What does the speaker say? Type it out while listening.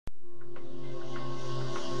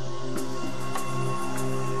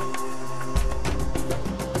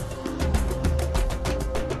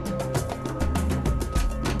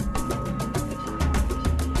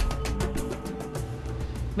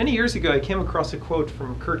Many years ago, I came across a quote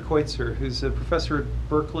from Kurt Koitzer, who's a professor at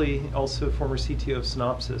Berkeley, also former CTO of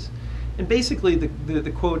Synopsys. And basically,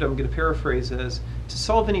 the quote I'm going to paraphrase is, to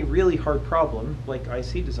solve any really hard problem, like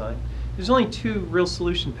IC design, there's only two real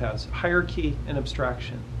solution paths, hierarchy and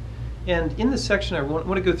abstraction. And in this section, I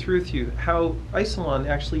want to go through with you how Isilon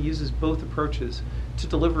actually uses both approaches to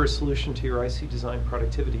deliver a solution to your IC design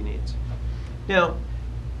productivity needs. Now,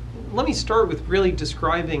 let me start with really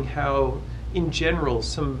describing how, in general,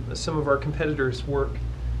 some of our competitors work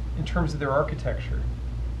in terms of their architecture.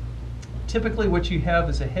 Typically, what you have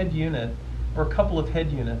is a head unit or a couple of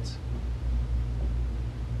head units,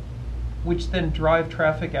 which then drive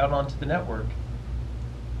traffic out onto the network.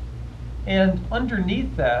 And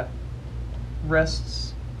underneath that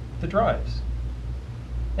rests the drives.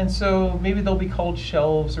 And so maybe they'll be called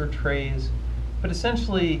shelves or trays, but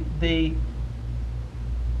essentially they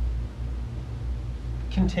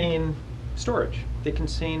contain storage. They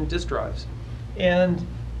contain disk drives. And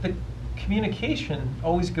the communication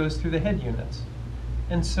always goes through the head units.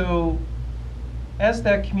 And so as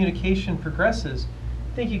that communication progresses,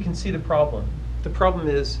 I think you can see the problem. The problem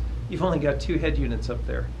is you've only got two head units up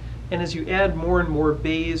there. And as you add more and more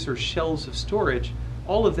bays or shelves of storage,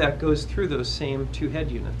 all of that goes through those same two head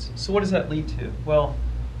units. So what does that lead to? Well,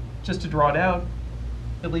 just to draw it out,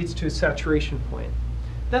 it leads to a saturation point.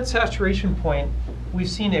 That saturation point, we've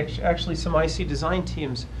seen actually some IC design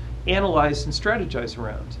teams analyze and strategize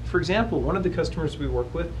around. For example, one of the customers we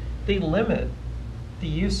work with, they limit the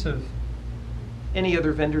use of any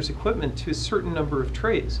other vendor's equipment to a certain number of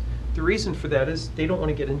trays. The reason for that is they don't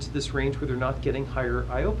want to get into this range where they're not getting higher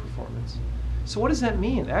I/O performance. So what does that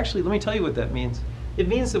mean? Actually, let me tell you what that means. It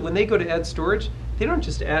means that when they go to add storage, they don't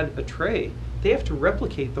just add a tray, they have to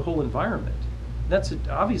replicate the whole environment. That's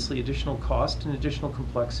obviously additional cost and additional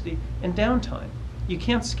complexity and downtime. You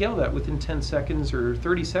can't scale that within 10 seconds or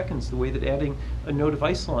 30 seconds the way that adding a node of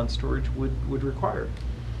Isilon storage would require.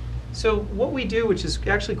 So what we do, which is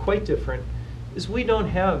actually quite different, is we don't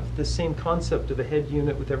have the same concept of a head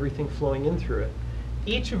unit with everything flowing in through it.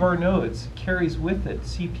 Each of our nodes carries with it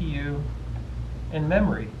CPU and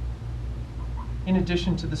memory in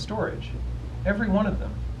addition to the storage, every one of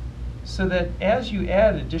them. So that as you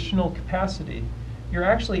add additional capacity, you're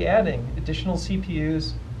actually adding additional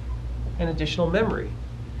CPUs and additional memory.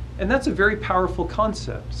 And that's a very powerful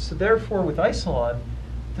concept. So therefore, with Isilon,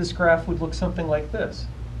 this graph would look something like this.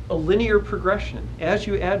 A linear progression. As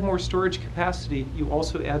you add more storage capacity, you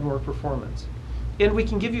also add more performance. And we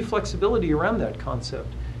can give you flexibility around that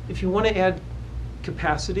concept. If you want to add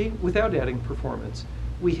capacity without adding performance,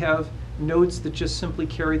 we have nodes that just simply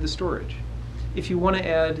carry the storage. If you want to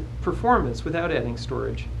add performance without adding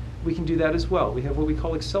storage, we can do that as well. We have what we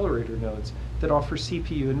call accelerator nodes that offer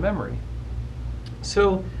CPU and memory.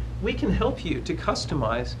 So we can help you to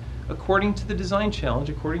customize, according to the design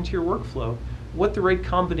challenge, according to your workflow, what the right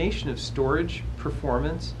combination of storage,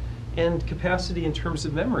 performance, and capacity in terms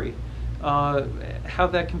of memory, how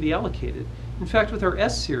that can be allocated. In fact, with our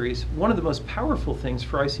S series, one of the most powerful things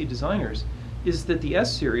for IC designers is that the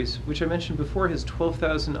S series, which I mentioned before has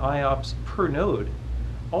 12,000 IOPS per node,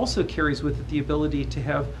 also carries with it the ability to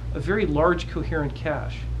have a very large coherent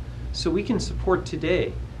cache. So we can support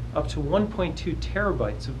today up to 1.2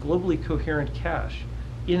 terabytes of globally coherent cache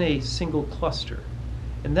in a single cluster.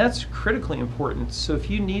 And that's critically important. So if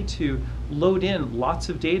you need to load in lots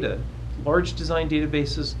of data, large design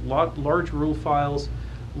databases, large rule files,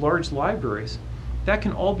 large libraries, that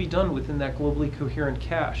can all be done within that globally coherent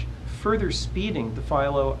cache, further speeding the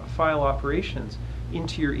file operations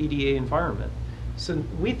into your EDA environment. So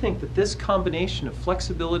we think that this combination of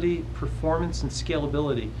flexibility, performance, and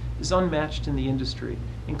scalability is unmatched in the industry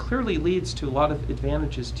and clearly leads to a lot of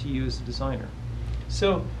advantages to you as a designer.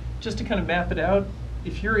 So just to kind of map it out,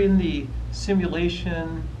 if you're in the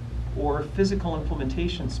simulation or physical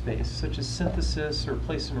implementation space, such as synthesis or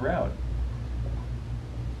place and route,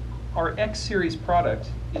 our X series product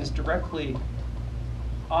is directly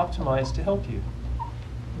optimized to help you.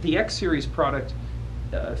 The X series product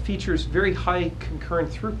features very high concurrent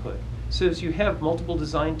throughput. So as you have multiple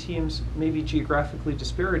design teams, maybe geographically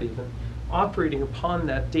disparate even, operating upon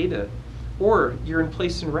that data, or you're in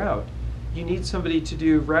place and route, you need somebody to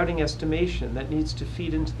do routing estimation that needs to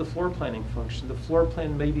feed into the floor planning function. The floor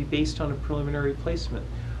plan may be based on a preliminary placement.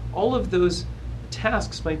 All of those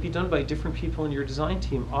tasks might be done by different people in your design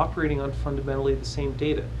team operating on fundamentally the same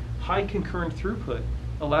data. High concurrent throughput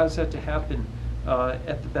allows that to happen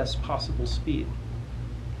at the best possible speed.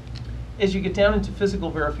 As you get down into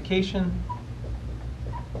physical verification,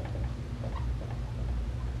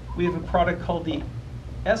 we have a product called the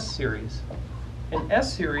S series. And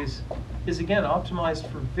S series is again optimized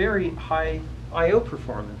for very high I/O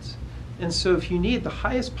performance. And so if you need the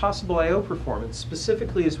highest possible I/O performance,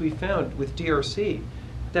 specifically as we found with DRC,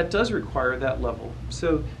 that does require that level.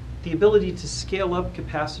 So the ability to scale up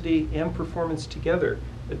capacity and performance together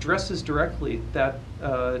addresses directly that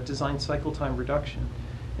design cycle time reduction.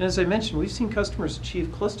 And as I mentioned, we've seen customers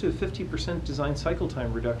achieve close to a 50% design cycle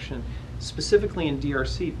time reduction, specifically in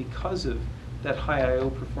DRC, because of that high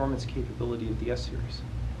I/O performance capability of the S series.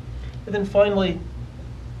 And then finally,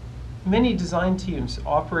 many design teams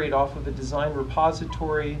operate off of a design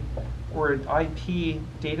repository or an IP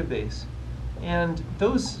database. And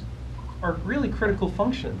those are really critical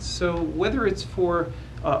functions. So whether it's for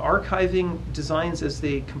archiving designs as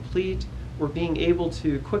they complete, or being able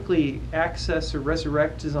to quickly access or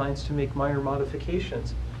resurrect designs to make minor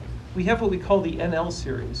modifications, we have what we call the NL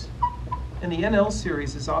series. And the NL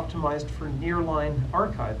series is optimized for nearline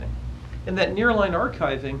archiving. And that nearline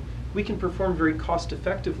archiving we can perform very cost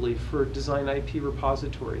effectively for design IP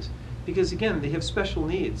repositories. Because again, they have special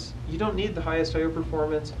needs. You don't need the highest I/O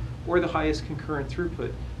performance or the highest concurrent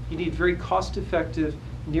throughput. You need very cost-effective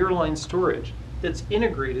nearline storage that's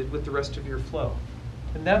integrated with the rest of your flow.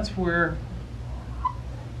 And that's where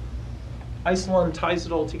Isilon ties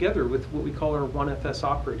it all together with what we call our 1FS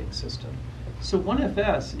operating system. So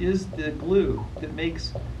 1FS is the glue that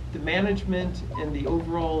makes the management and the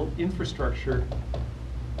overall infrastructure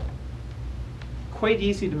quite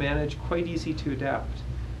easy to manage, quite easy to adapt.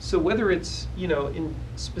 So whether it's in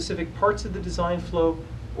specific parts of the design flow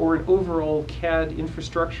or an overall CAD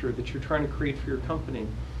infrastructure that you're trying to create for your company,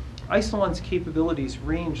 Isilon's capabilities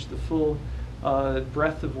range the full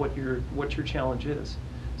breadth of what your challenge is.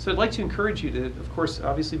 So I'd like to encourage you to, of course,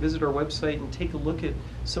 obviously visit our website and take a look at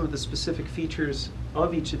some of the specific features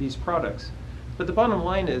of each of these products. But the bottom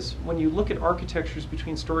line is, when you look at architectures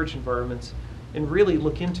between storage environments and really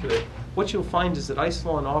look into it, what you'll find is that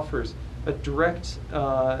Isilon offers a direct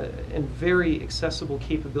and very accessible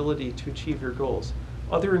capability to achieve your goals.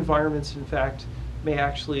 Other environments, in fact, may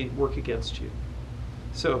actually work against you.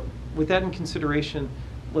 So with that in consideration,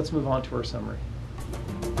 let's move on to our summary.